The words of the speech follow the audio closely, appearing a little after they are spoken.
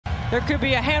there could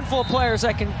be a handful of players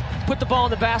that can put the ball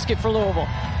in the basket for Louisville.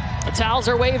 The towels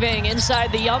are waving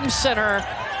inside the Yum Center.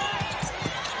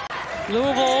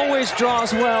 Louisville always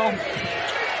draws well.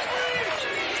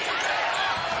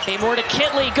 Amoore to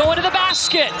Kitley, going to the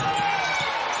basket.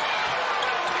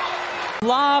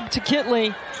 Lob to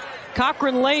Kitley.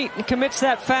 Cochran late and commits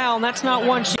that foul, and that's not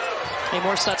one.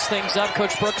 Amoore sets things up.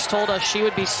 Coach Brooks told us she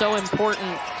would be so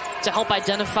important to help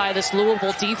identify this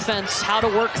Louisville defense, how to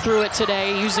work through it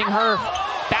today, using her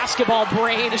basketball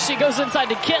brain as she goes inside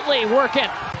to Kitley, working.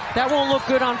 That won't look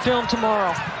good on film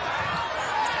tomorrow.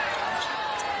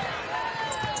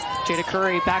 Jada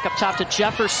Curry back up top to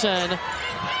Jefferson.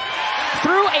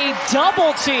 Through a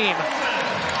double team.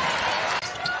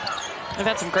 We've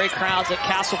had some great crowds at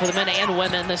Castle for the men and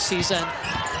women this season.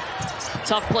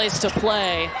 Tough place to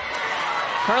play.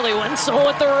 Carly Wenzel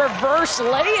with the reverse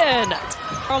lay-in.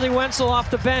 Carly Wenzel off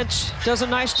the bench does a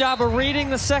nice job of reading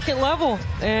the second level,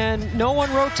 and no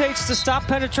one rotates to stop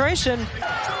penetration.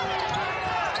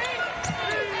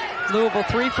 Louisville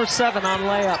 3 for 7 on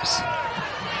layups.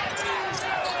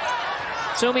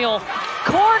 Sumiel,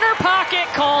 corner pocket,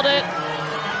 called it.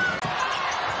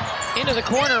 Into the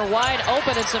corner, wide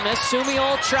open, it's a miss.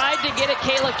 Sumiel tried to get it,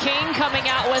 Kayla King coming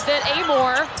out with it.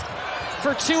 Amoore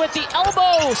for 2 at the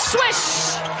elbow,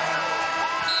 swish!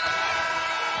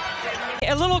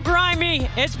 A little grimy,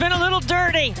 it's been a little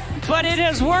dirty, but it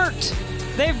has worked.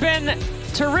 They've been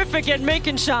terrific at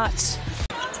making shots.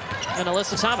 And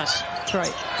Alyssa Thomas. That's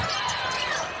right.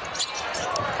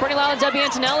 Courtney Lau and Debbie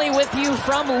Antonelli with you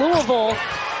from Louisville.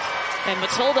 And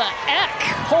Matilda Eck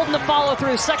holding the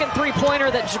follow-through. Second three-pointer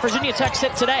that Virginia Tech's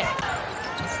hit today.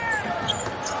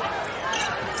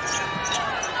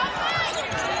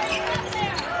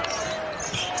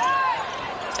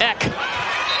 Eck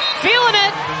feeling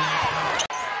it.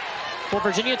 Well,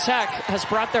 Virginia Tech has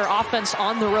brought their offense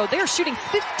on the road. They are shooting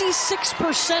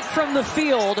 56% from the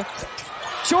field.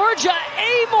 Georgia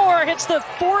Amoore hits the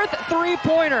 4th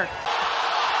three-pointer.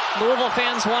 Louisville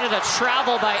fans wanted a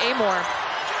travel by Amoore.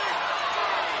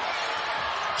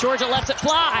 Georgia lets it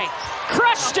fly.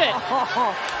 Crushed it.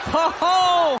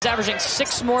 She's averaging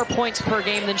 6 more points per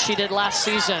game than she did last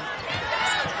season.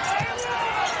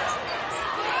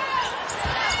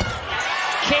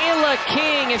 Kayla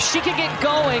King, if she could get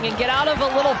going and get out of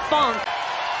a little funk.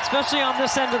 Especially on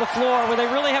this end of the floor where they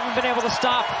really haven't been able to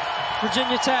stop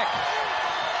Virginia Tech.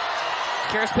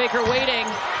 Karis Baker waiting.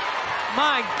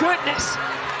 My goodness.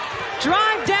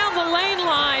 Drive down the lane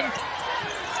line.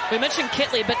 We mentioned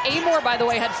Kitley, but Amoore, by the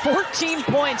way, had 14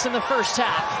 points in the first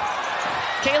half.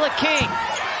 Kayla King,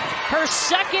 her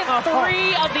second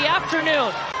 3 of the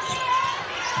afternoon.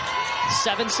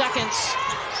 7 seconds.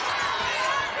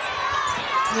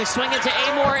 And they swing it to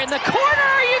Amoore in the corner.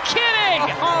 Are you kidding?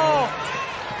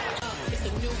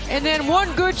 And then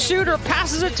one good shooter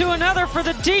passes it to another for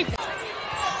the deep.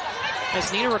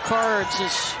 As Nina Ricards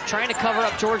is trying to cover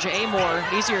up Georgia Amoore.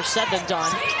 Easier said than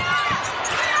done.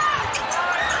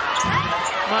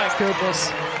 My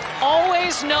goodness.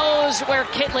 Always knows where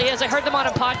Kitley is. I heard them on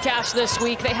a podcast this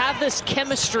week. They have this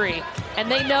chemistry,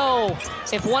 and they know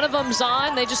if one of them's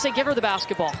on, they just say, give her the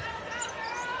basketball.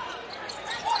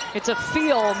 It's a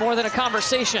feel more than a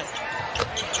conversation.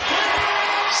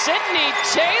 Sydney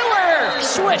Taylor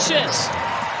swishes.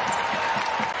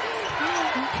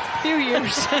 Few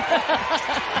years.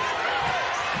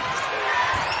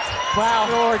 Wow.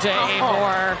 Georgia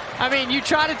Amoore. I mean, you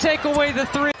try to take away the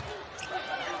 3.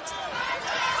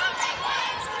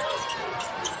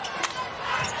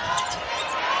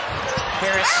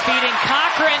 Harris feeding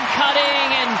Cochran, cutting,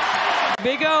 and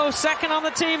Big O, second on the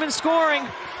team in scoring.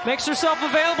 Makes herself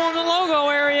available in the logo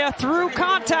area through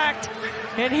contact.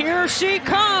 And here she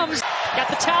comes. Got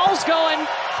the towels going.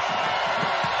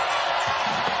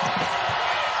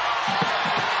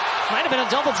 Might have been a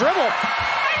double dribble.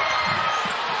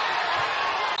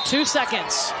 2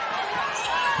 seconds.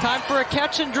 Time for a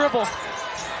catch and dribble.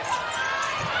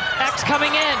 X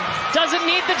coming in. Doesn't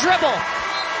need the dribble.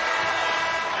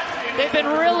 They've been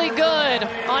really good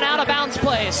on out-of-bounds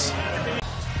plays.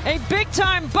 A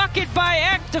big-time bucket by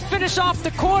Eck to finish off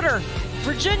the quarter.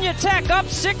 Virginia Tech up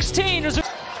 16. Amoore,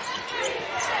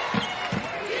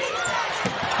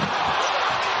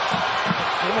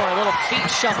 a little feet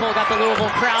shuffle, got the Louisville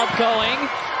crowd going.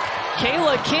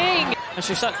 Kayla King.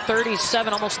 She shot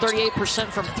 37, almost 38%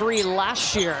 from 3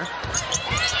 last year.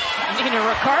 Nina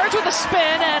Ricards with a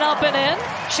spin and up and in.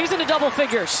 She's into double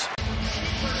figures.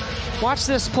 Watch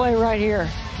this play right here.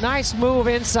 Nice move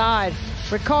inside.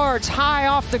 Ricards high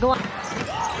off the glass.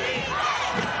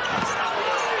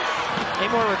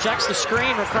 Amoore rejects the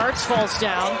screen. Ricards falls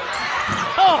down.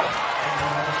 Oh!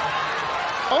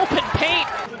 Open paint.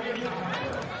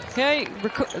 Okay,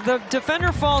 the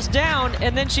defender falls down,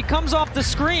 and then she comes off the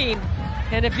screen.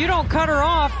 And if you don't cut her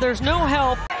off, there's no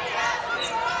help.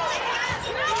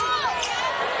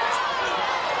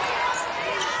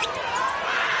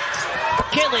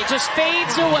 Kitley just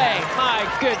fades away. My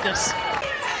goodness.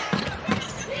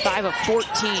 5 of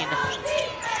 14.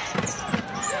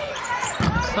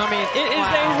 I mean, it is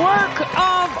a work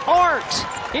of art.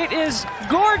 It is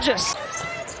gorgeous.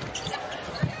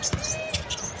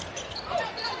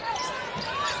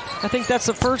 I think that's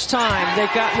the first time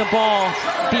they've gotten the ball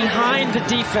behind the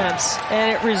defense,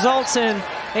 and it results in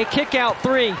a kick-out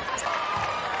 3.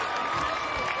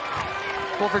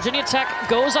 Well, Virginia Tech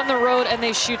goes on the road and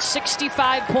they shoot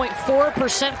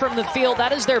 65.4% from the field.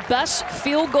 That is their best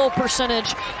field goal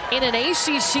percentage in an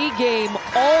ACC game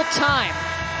all time.